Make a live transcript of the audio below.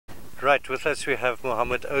Right, with us we have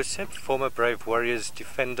Mohammed Ouseb, former Brave Warriors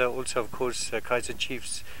defender, also of course Kaizer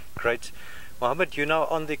Chiefs great. Mohammed, you're now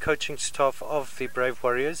on the coaching staff of the Brave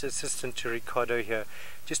Warriors, assistant to Ricardo here.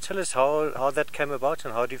 Just tell us how that came about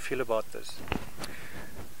and how do you feel about this?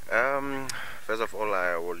 First of all,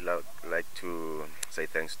 I would like to say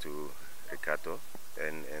thanks to Ricardo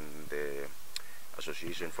and the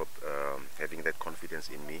association for having that confidence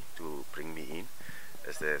in me to bring me in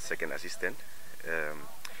as the second assistant.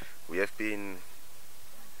 We have been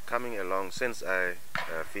coming along since I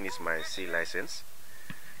finished my C license,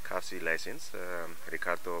 CAF C license.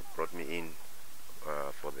 Ricardo brought me in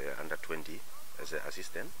for the under 20 as an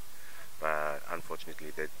assistant, but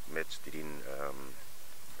unfortunately that match didn't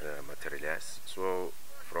materialize. So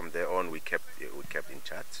from there on, we kept in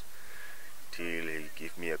touch till he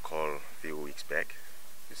gave me a call a few weeks back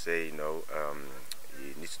to say, you know,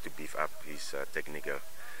 he needs to beef up his technical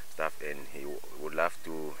stuff, and he would love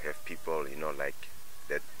to have people, you know, like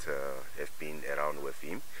that have been around with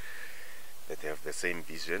him, that have the same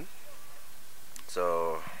vision.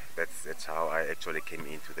 So that's how I actually came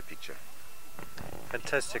into the picture.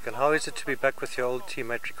 Fantastic. And how is it to be back with your old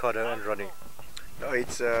teammate Ricardo and Ronnie? No,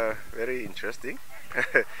 it's very interesting.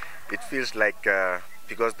 It feels like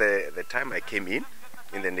because the time I came in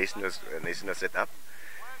the national setup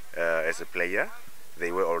as a player, they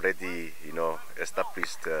were already, you know,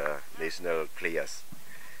 established national players,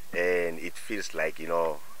 and it feels like, you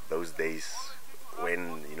know, those days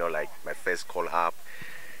when, you know, like my first call up,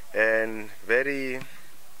 and a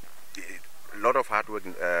lot of hard work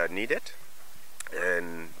needed,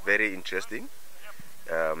 and very interesting.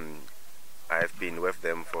 I've been with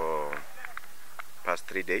them for past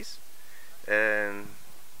 3 days, and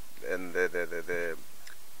the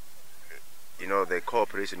you know, the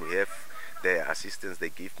cooperation we have, the assistance they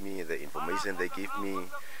give me, the information they give me,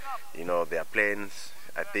 you know, their plans.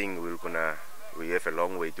 I think we have a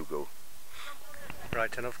long way to go.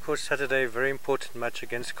 Right, and of course Saturday, very important match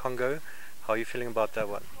against Congo. How are you feeling about that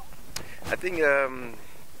one? I think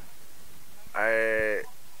I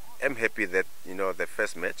am happy that, you know, the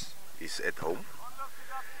first match is at home.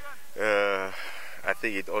 I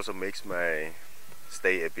think it also makes my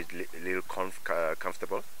stay a little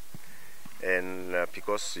comfortable, and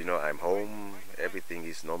because, you know, I'm home, everything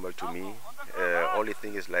is normal to me. Only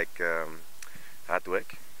thing is like hard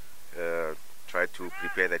work. Try to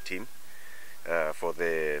prepare the team for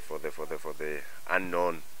the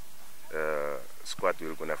unknown squad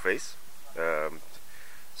we're gonna face.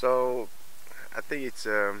 So I think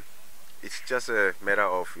it's just a matter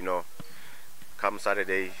of, you know, come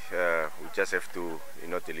Saturday, we just have to, you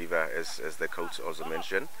know, deliver, as the coach also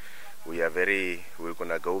mentioned. We're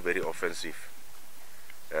gonna go very offensive.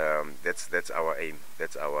 That's our aim.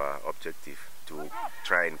 That's our objective, to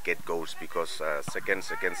try and get goals, because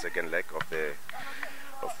second leg of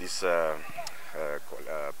this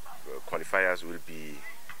qualifiers will be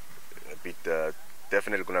a bit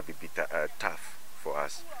definitely gonna be tough for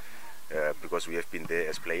us, because we have been there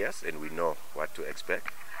as players and we know what to expect.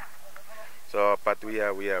 So, but we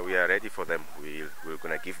are ready for them. We're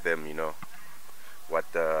gonna give them, you know, what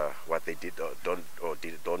they did or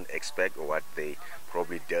don't expect, or what they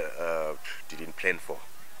probably didn't plan for.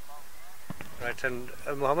 Right, and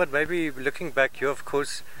Mohammed, maybe looking back, you're of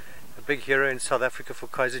course a big hero in South Africa for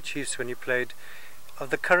Kaizer Chiefs when you played. Of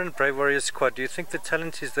the current Brave Warriors squad, do you think the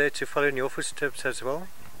talent is there to follow in your footsteps as well?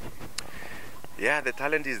 Yeah, the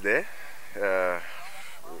talent is there.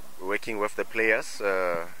 Working with the players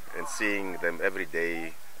and seeing them every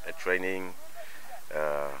day at training,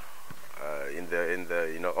 in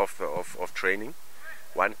the you know, off training,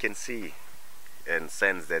 one can see and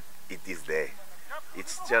sense that it is there.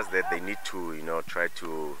 It's just that they need to, you know, try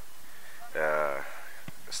to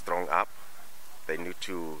strong up. They need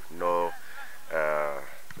to know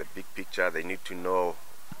the big picture. They need to know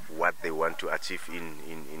what they want to achieve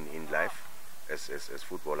in life as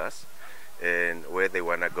footballers, and where they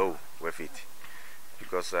want to go with it.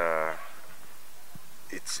 Because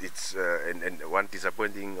and one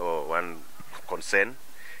disappointing or one concern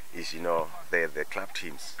is, you know, the club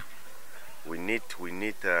teams. We need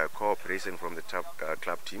cooperation from the top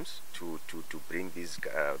club teams to bring these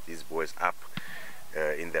boys up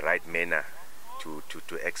in the right manner to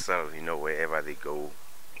excel, you know, wherever they go,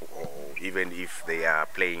 or even if they are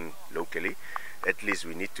playing locally. At least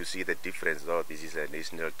we need to see the difference. Oh, this is a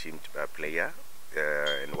national team player,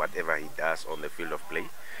 and whatever he does on the field of play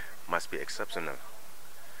must be exceptional.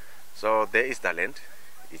 So there is talent.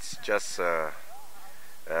 It's just how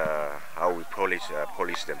we polish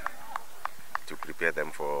them to prepare them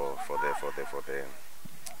for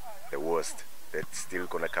the worst that's still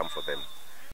gonna come for them.